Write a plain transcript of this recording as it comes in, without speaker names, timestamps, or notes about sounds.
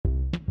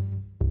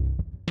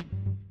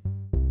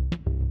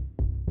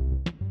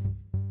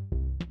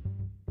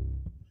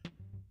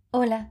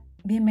Hola,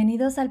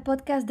 bienvenidos al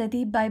podcast de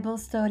Deep Bible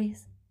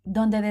Stories,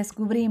 donde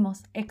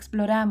descubrimos,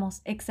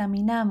 exploramos,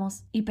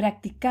 examinamos y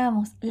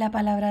practicamos la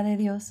palabra de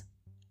Dios.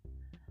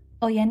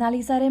 Hoy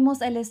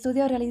analizaremos el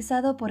estudio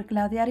realizado por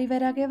Claudia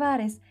Rivera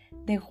Guevares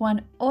de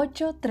Juan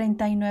 8,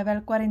 39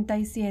 al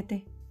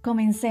 47.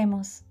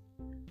 Comencemos.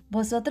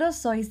 Vosotros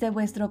sois de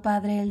vuestro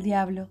padre el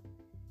diablo.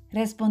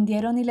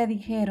 Respondieron y le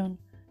dijeron,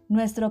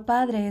 nuestro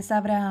padre es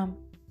Abraham.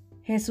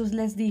 Jesús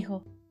les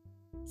dijo,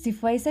 si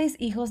fueseis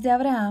hijos de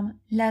Abraham,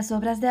 las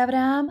obras de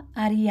Abraham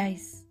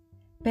haríais.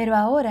 Pero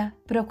ahora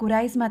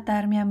procuráis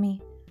matarme a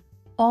mí,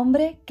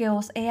 hombre que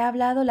os he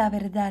hablado la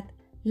verdad,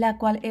 la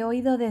cual he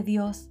oído de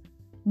Dios.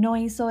 No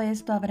hizo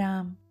esto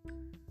Abraham.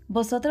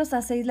 Vosotros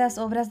hacéis las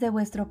obras de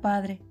vuestro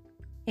padre.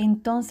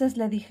 Entonces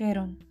le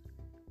dijeron,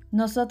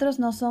 nosotros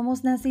no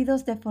somos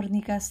nacidos de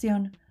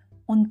fornicación,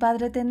 un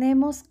padre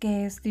tenemos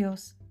que es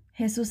Dios.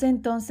 Jesús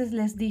entonces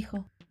les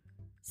dijo,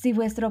 si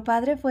vuestro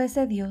padre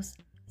fuese Dios,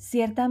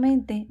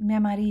 ciertamente me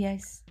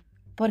amaríais,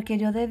 porque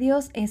yo de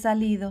Dios he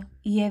salido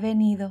y he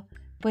venido,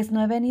 pues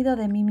no he venido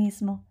de mí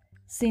mismo,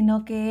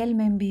 sino que Él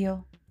me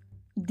envió.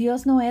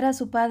 Dios no era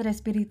su Padre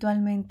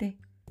espiritualmente.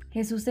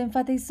 Jesús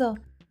enfatizó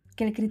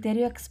que el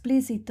criterio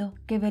explícito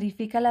que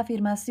verifica la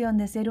afirmación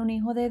de ser un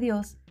hijo de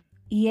Dios,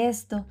 y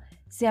esto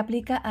se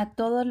aplica a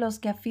todos los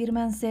que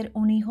afirman ser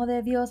un hijo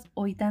de Dios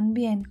hoy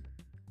también,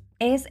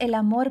 es el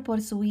amor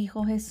por su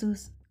Hijo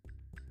Jesús.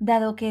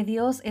 Dado que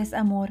Dios es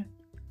amor,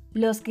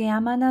 los que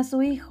aman a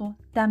su Hijo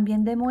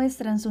también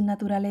demuestran su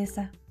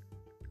naturaleza.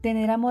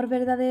 Tener amor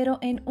verdadero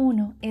en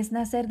uno es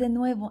nacer de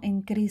nuevo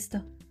en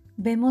Cristo.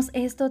 Vemos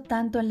esto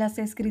tanto en las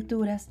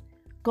Escrituras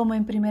como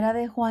en 1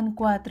 de Juan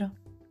 4.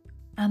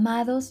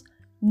 Amados,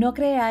 no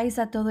creáis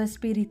a todo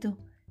espíritu,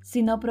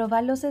 sino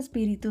probad los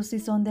espíritus si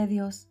son de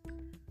Dios,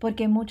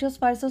 porque muchos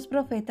falsos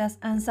profetas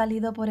han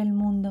salido por el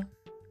mundo.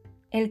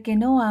 El que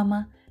no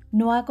ama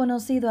no ha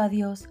conocido a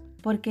Dios,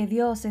 porque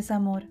Dios es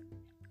amor.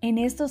 En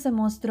esto se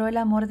mostró el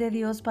amor de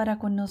Dios para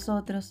con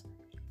nosotros,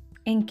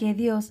 en que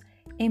Dios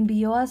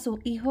envió a su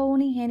Hijo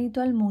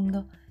unigénito al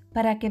mundo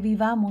para que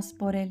vivamos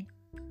por Él.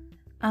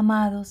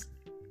 Amados,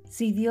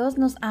 si Dios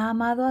nos ha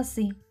amado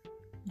así,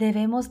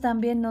 debemos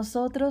también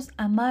nosotros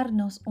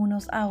amarnos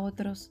unos a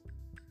otros.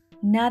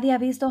 Nadie ha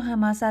visto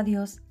jamás a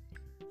Dios.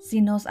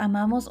 Si nos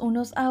amamos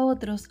unos a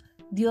otros,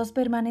 Dios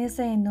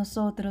permanece en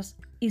nosotros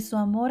y su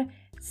amor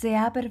se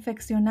ha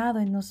perfeccionado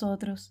en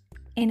nosotros.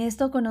 En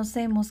esto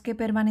conocemos que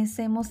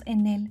permanecemos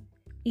en Él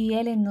y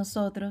Él en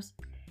nosotros,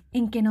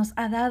 en que nos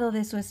ha dado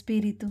de su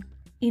Espíritu.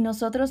 Y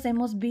nosotros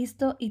hemos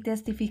visto y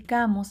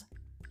testificamos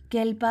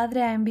que el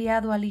Padre ha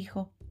enviado al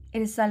Hijo,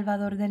 el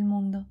Salvador del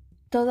mundo.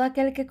 Todo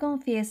aquel que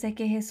confiese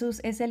que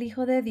Jesús es el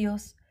Hijo de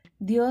Dios,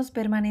 Dios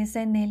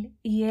permanece en Él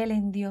y Él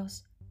en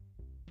Dios.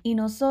 Y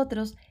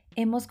nosotros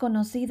hemos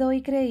conocido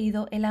y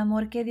creído el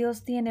amor que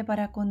Dios tiene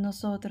para con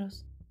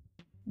nosotros.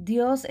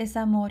 Dios es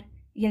amor,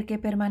 y el que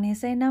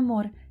permanece en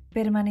amor,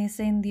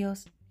 permanece en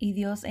Dios y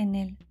Dios en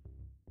Él.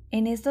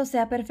 En esto se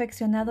ha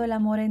perfeccionado el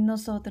amor en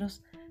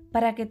nosotros,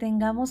 para que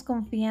tengamos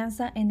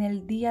confianza en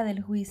el día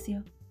del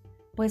juicio,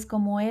 pues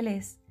como Él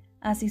es,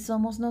 así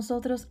somos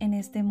nosotros en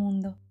este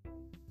mundo.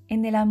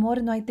 En el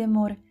amor no hay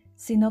temor,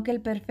 sino que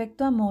el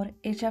perfecto amor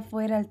echa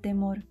fuera el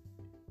temor,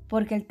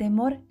 porque el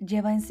temor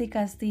lleva en sí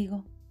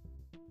castigo,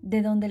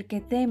 de donde el que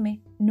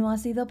teme no ha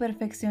sido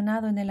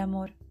perfeccionado en el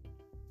amor.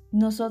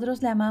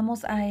 Nosotros le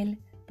amamos a Él,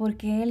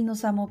 porque Él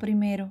nos amó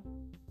primero.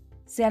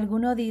 Si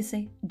alguno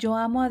dice, yo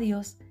amo a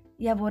Dios,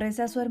 y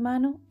aborrece a su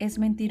hermano, es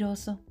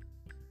mentiroso.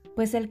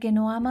 Pues el que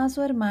no ama a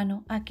su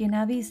hermano, a quien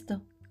ha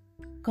visto,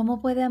 ¿cómo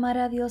puede amar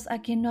a Dios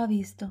a quien no ha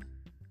visto?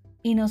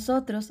 Y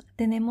nosotros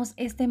tenemos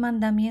este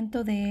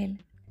mandamiento de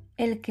Él: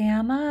 el que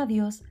ama a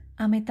Dios,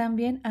 ame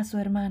también a su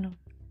hermano.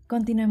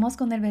 Continuemos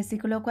con el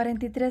versículo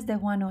 43 de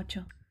Juan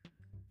 8.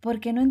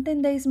 ¿Por qué no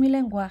entendéis mi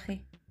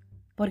lenguaje?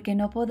 Porque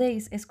no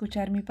podéis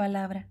escuchar mi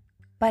palabra.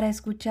 Para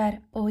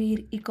escuchar,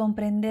 oír y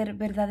comprender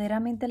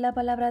verdaderamente la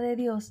palabra de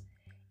Dios,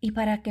 y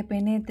para que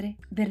penetre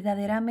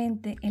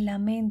verdaderamente en la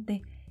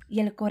mente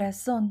y el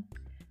corazón,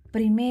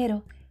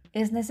 primero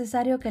es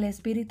necesario que el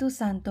Espíritu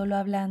Santo lo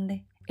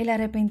ablande. El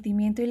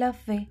arrepentimiento y la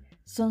fe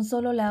son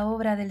solo la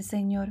obra del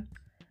Señor,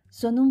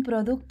 son un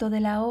producto de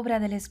la obra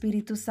del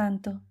Espíritu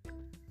Santo.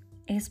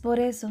 Es por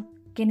eso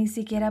que ni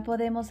siquiera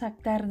podemos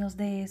jactarnos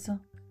de eso.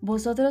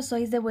 Vosotros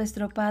sois de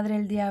vuestro padre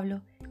el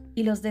diablo,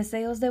 y los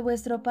deseos de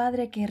vuestro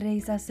padre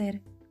querréis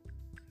hacer.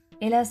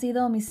 Él ha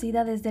sido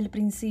homicida desde el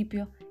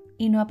principio,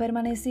 y no ha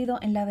permanecido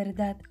en la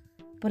verdad,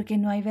 porque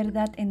no hay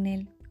verdad en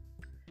él.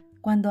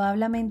 Cuando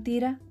habla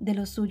mentira, de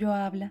lo suyo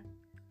habla,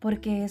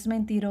 porque es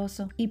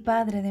mentiroso y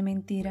padre de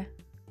mentira.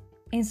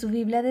 En su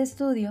Biblia de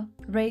estudio,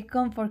 Ray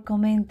Comfort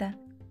comenta,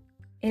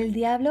 el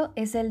diablo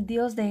es el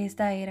dios de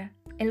esta era,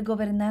 el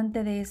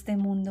gobernante de este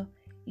mundo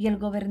y el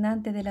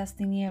gobernante de las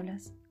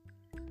tinieblas.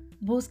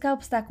 Busca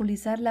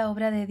obstaculizar la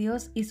obra de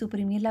Dios y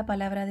suprimir la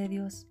palabra de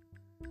Dios.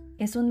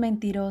 Es un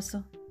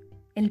mentiroso,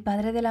 el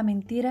padre de la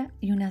mentira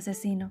y un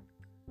asesino.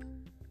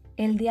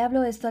 El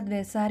diablo es tu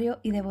adversario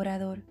y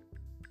devorador.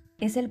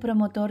 Es el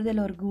promotor del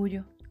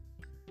orgullo.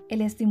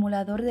 el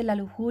estimulador de la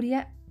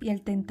lujuria y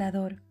el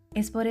tentador.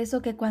 Es por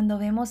eso que cuando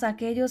vemos a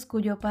aquellos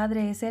cuyo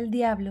padre es el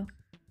diablo,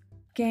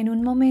 que en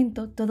un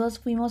momento todos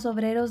fuimos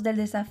obreros del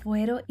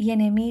desafuero y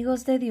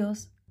enemigos de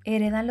Dios,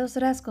 heredan los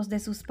rasgos de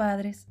sus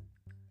padres.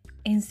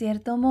 En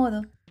cierto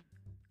modo,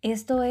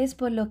 esto es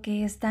por lo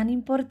que es tan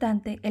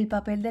importante el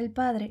papel del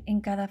padre en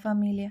cada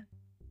familia.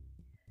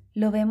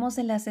 Lo vemos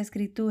en las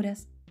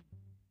Escrituras,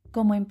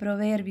 como en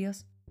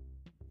Proverbios.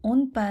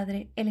 Un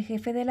padre, el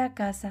jefe de la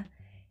casa,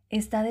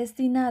 está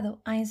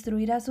destinado a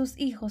instruir a sus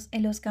hijos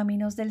en los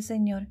caminos del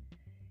Señor,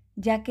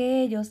 ya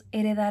que ellos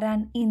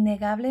heredarán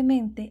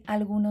innegablemente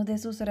algunos de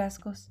sus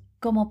rasgos.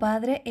 Como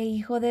padre e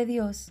hijo de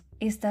Dios,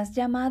 estás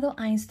llamado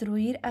a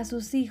instruir a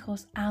sus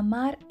hijos a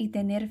amar y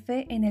tener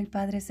fe en el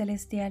Padre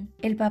Celestial.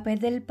 El papel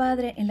del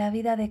padre en la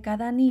vida de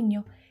cada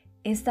niño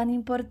es tan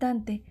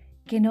importante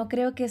que no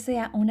creo que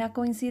sea una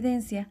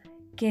coincidencia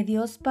que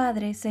Dios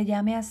Padre se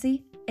llame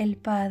así el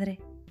Padre.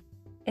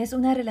 Es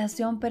una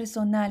relación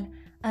personal,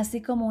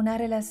 así como una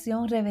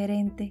relación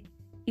reverente,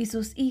 y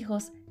sus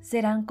hijos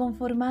serán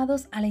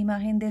conformados a la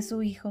imagen de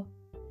su Hijo.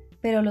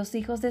 Pero los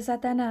hijos de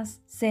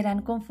Satanás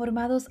serán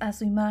conformados a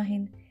su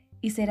imagen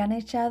y serán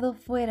echados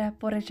fuera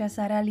por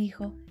rechazar al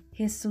Hijo,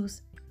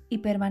 Jesús, y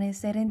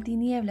permanecer en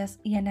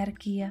tinieblas y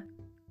anarquía.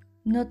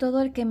 No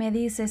todo el que me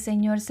dice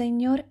Señor,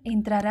 Señor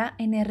entrará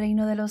en el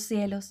reino de los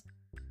cielos,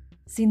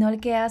 sino el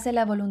que hace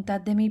la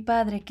voluntad de mi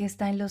Padre que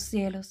está en los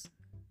cielos.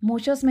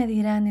 Muchos me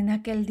dirán en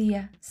aquel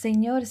día,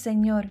 Señor,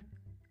 Señor,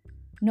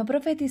 ¿no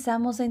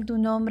profetizamos en tu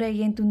nombre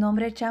y en tu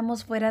nombre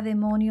echamos fuera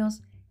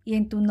demonios y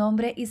en tu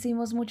nombre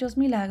hicimos muchos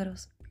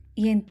milagros?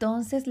 Y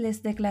entonces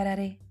les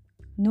declararé,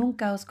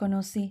 nunca os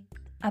conocí,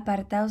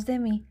 apartaos de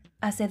mí,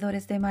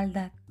 hacedores de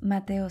maldad.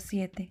 Mateo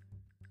 7.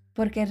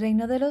 Porque el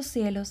reino de los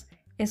cielos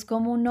es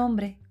como un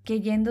hombre que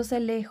yéndose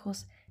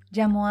lejos,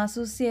 llamó a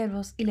sus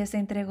siervos y les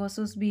entregó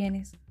sus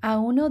bienes. A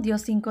uno dio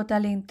 5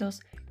 talentos,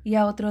 y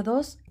a otro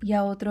 2, y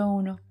a otro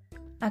 1,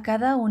 a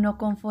cada uno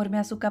conforme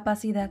a su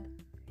capacidad.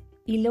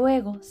 Y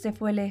luego se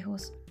fue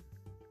lejos.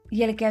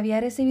 Y el que había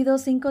recibido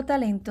 5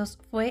 talentos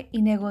fue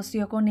y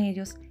negoció con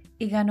ellos,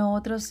 y ganó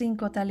otros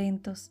 5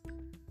 talentos.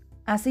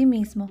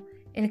 Asimismo,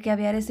 el que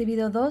había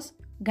recibido 2,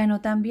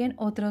 ganó también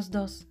otros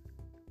 2.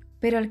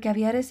 Pero el que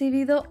había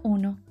recibido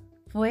 1,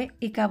 fue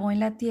y cavó en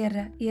la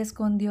tierra y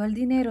escondió el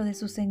dinero de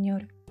su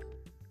señor.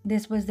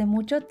 Después de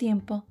mucho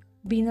tiempo,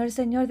 vino el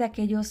señor de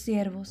aquellos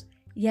siervos,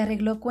 y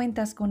arregló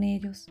cuentas con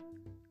ellos.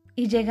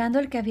 Y llegando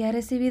el que había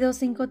recibido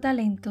 5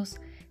 talentos,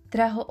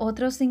 trajo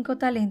otros 5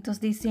 talentos,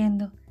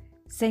 diciendo,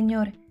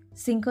 Señor,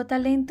 5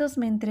 talentos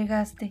me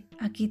entregaste,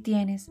 aquí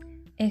tienes,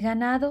 he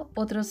ganado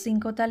otros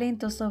 5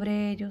 talentos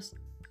sobre ellos.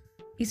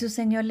 Y su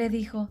señor le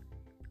dijo,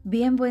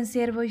 bien buen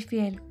siervo y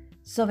fiel,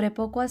 sobre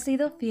poco has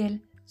sido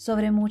fiel,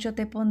 sobre mucho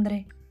te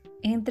pondré,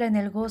 entra en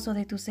el gozo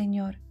de tu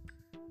señor.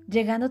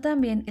 Llegando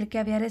también el que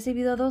había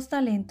recibido 2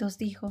 talentos,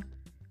 dijo,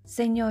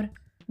 Señor,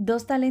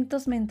 2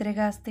 talentos me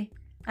entregaste,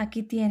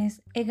 aquí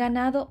tienes, he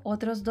ganado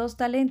otros 2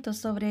 talentos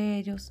sobre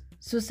ellos.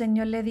 Su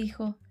señor le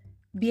dijo,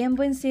 bien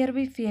buen siervo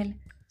y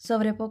fiel,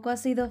 sobre poco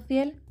has sido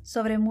fiel,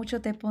 sobre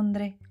mucho te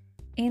pondré,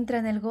 entra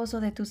en el gozo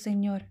de tu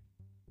señor.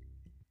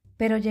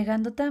 Pero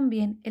llegando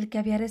también el que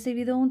había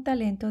recibido 1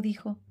 talento,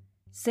 dijo,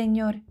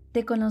 Señor,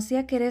 te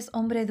conocía que eres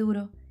hombre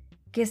duro,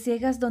 que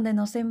ciegas donde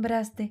no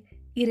sembraste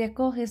y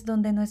recoges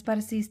donde no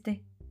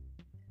esparciste.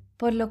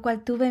 Por lo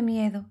cual tuve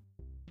miedo,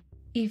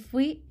 y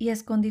fui y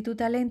escondí tu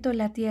talento en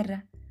la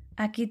tierra,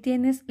 aquí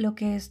tienes lo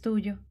que es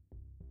tuyo.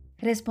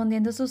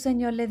 Respondiendo su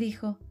señor le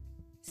dijo,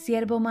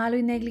 siervo malo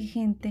y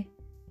negligente,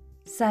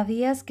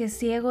 sabías que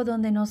ciego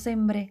donde no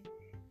sembré,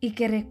 y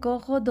que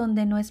recojo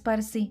donde no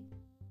esparcí.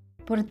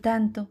 Por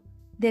tanto,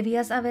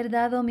 debías haber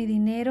dado mi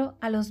dinero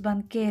a los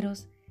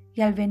banqueros,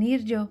 y al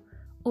venir yo,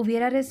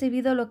 hubiera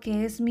recibido lo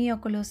que es mío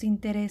con los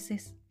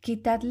intereses.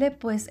 Quitadle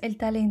pues el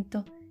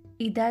talento,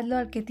 y dadlo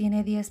al que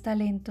tiene 10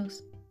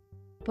 talentos.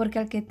 Porque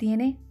al que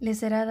tiene le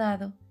será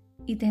dado,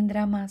 y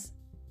tendrá más,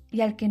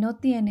 y al que no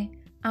tiene,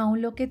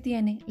 aun lo que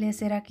tiene le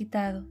será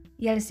quitado.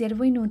 Y al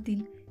siervo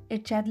inútil,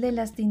 echadle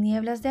las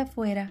tinieblas de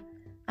afuera,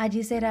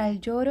 allí será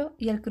el lloro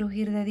y el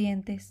crujir de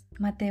dientes.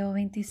 Mateo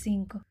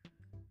 25.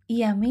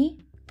 Y a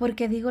mí,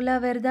 porque digo la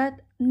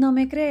verdad, ¿no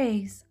me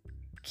creéis?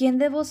 ¿Quién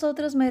de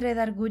vosotros me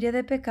redarguye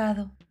de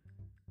pecado?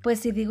 Pues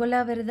si digo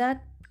la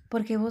verdad,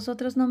 ¿por qué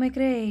vosotros no me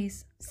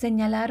creéis?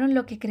 Señalaron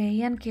lo que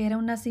creían que era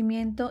un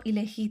nacimiento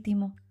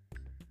ilegítimo,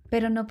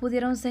 pero no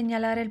pudieron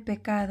señalar el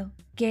pecado,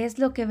 que es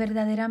lo que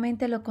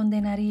verdaderamente lo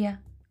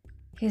condenaría.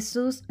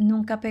 Jesús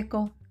nunca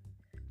pecó.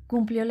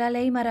 Cumplió la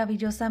ley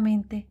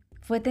maravillosamente,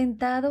 fue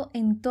tentado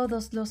en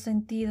todos los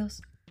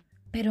sentidos,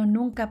 pero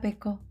nunca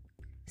pecó,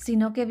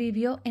 sino que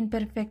vivió en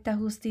perfecta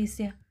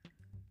justicia.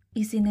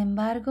 Y sin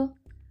embargo,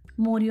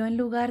 murió en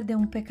lugar de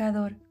un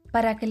pecador,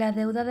 para que la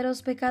deuda de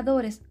los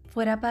pecadores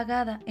fuera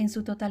pagada en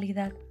su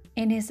totalidad.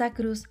 En esa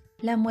cruz,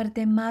 la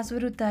muerte más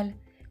brutal,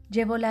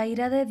 llevó la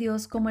ira de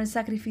Dios como el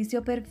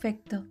sacrificio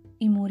perfecto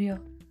y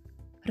murió.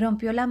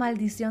 Rompió la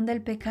maldición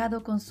del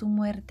pecado con su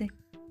muerte.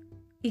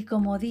 Y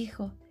como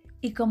dijo,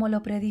 y como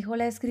lo predijo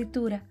la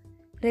Escritura,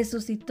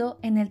 resucitó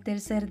en el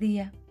tercer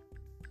día,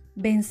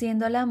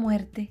 venciendo la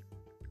muerte,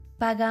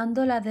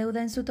 pagando la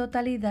deuda en su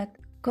totalidad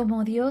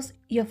como Dios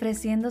y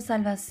ofreciendo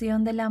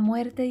salvación de la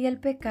muerte y el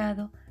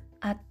pecado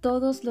a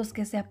todos los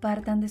que se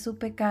apartan de su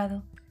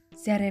pecado,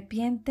 se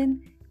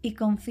arrepienten y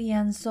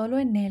confían solo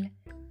en Él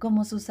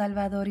como su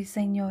Salvador y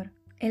Señor.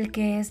 El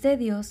que es de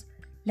Dios,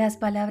 las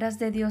palabras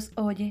de Dios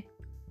oye.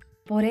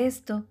 Por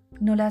esto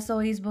no las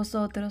oís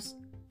vosotros,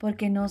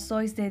 porque no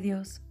sois de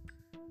Dios.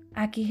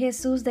 Aquí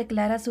Jesús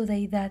declara su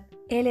deidad.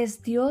 Él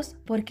es Dios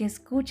porque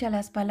escucha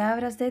las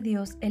palabras de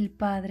Dios el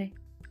Padre.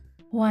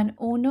 Juan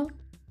 1,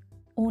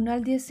 1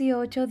 al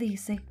 18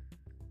 dice: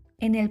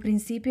 En el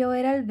principio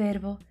era el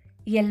Verbo,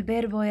 y el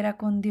Verbo era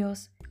con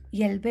Dios,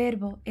 y el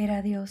Verbo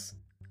era Dios.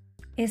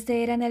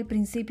 Este era en el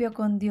principio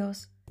con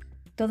Dios.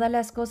 Todas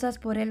las cosas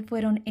por Él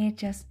fueron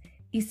hechas,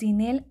 y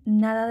sin Él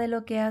nada de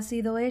lo que ha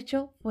sido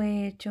hecho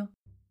fue hecho.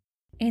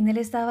 En Él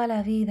estaba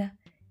la vida,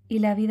 y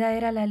la vida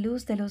era la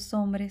luz de los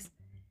hombres.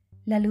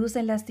 La luz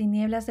en las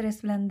tinieblas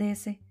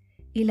resplandece,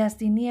 y las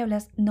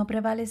tinieblas no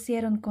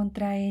prevalecieron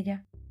contra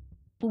ella.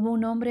 Hubo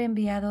un hombre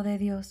enviado de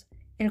Dios,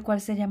 el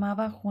cual se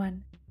llamaba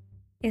Juan.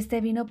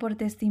 Este vino por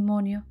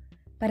testimonio,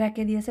 para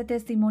que diese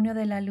testimonio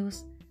de la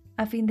luz,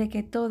 a fin de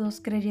que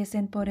todos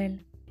creyesen por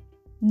él.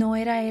 No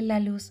era él la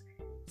luz,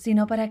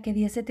 sino para que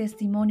diese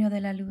testimonio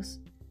de la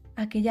luz.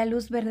 Aquella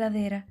luz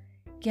verdadera,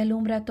 que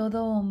alumbra a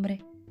todo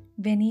hombre,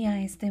 venía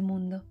a este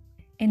mundo.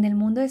 En el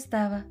mundo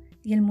estaba,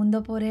 y el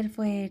mundo por él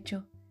fue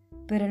hecho,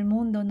 pero el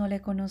mundo no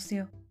le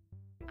conoció.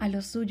 A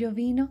lo suyo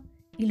vino,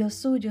 y los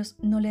suyos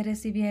no le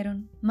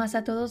recibieron, mas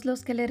a todos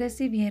los que le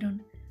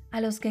recibieron,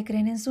 a los que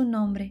creen en su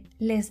nombre,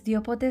 les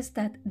dio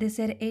potestad de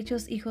ser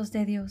hechos hijos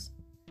de Dios,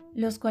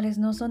 los cuales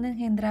no son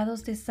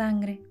engendrados de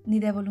sangre, ni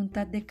de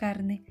voluntad de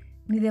carne,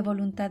 ni de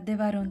voluntad de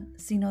varón,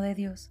 sino de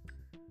Dios.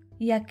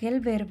 Y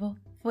aquel Verbo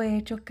fue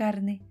hecho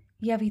carne,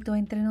 y habitó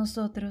entre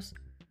nosotros,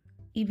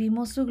 y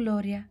vimos su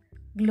gloria,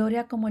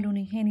 gloria como el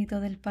unigénito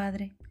del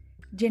Padre,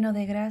 lleno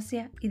de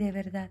gracia y de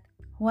verdad.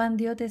 Juan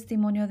dio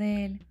testimonio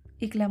de él,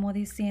 y clamó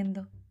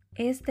diciendo: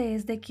 Este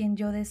es de quien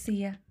yo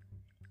decía: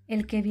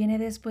 El que viene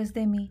después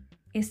de mí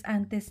es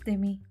antes de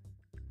mí,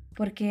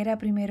 porque era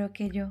primero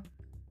que yo,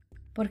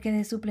 porque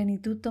de su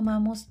plenitud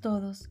tomamos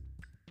todos,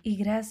 y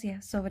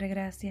gracia sobre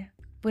gracia.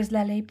 Pues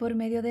la ley por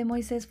medio de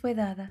Moisés fue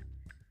dada,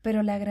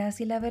 pero la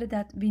gracia y la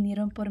verdad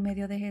vinieron por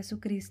medio de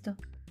Jesucristo.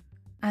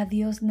 A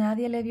Dios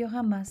nadie le vio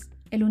jamás.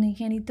 El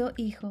unigénito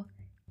Hijo,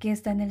 que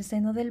está en el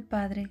seno del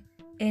Padre,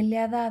 Él le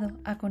ha dado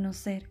a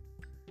conocer.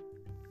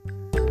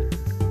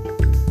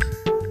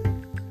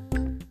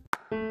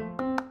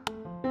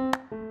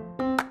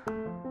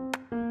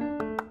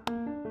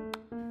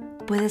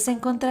 Puedes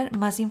encontrar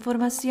más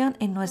información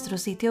en nuestro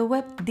sitio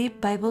web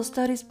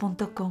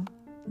deepbiblestories.com,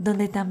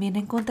 donde también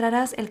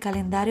encontrarás el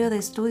calendario de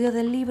estudio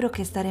del libro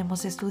que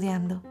estaremos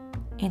estudiando.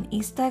 En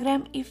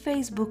Instagram y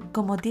Facebook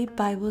como Deep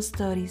Bible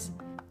Stories,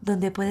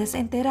 donde puedes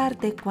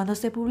enterarte cuando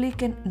se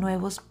publiquen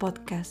nuevos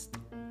podcasts.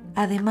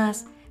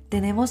 Además,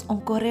 tenemos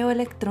un correo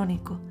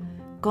electrónico,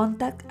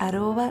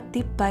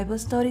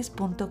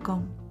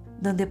 contact@deepbiblestories.com,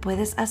 donde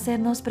puedes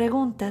hacernos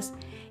preguntas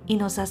y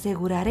nos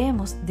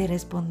aseguraremos de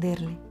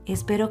responderle.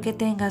 Espero que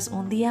tengas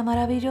un día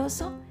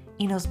maravilloso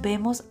y nos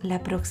vemos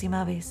la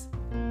próxima vez.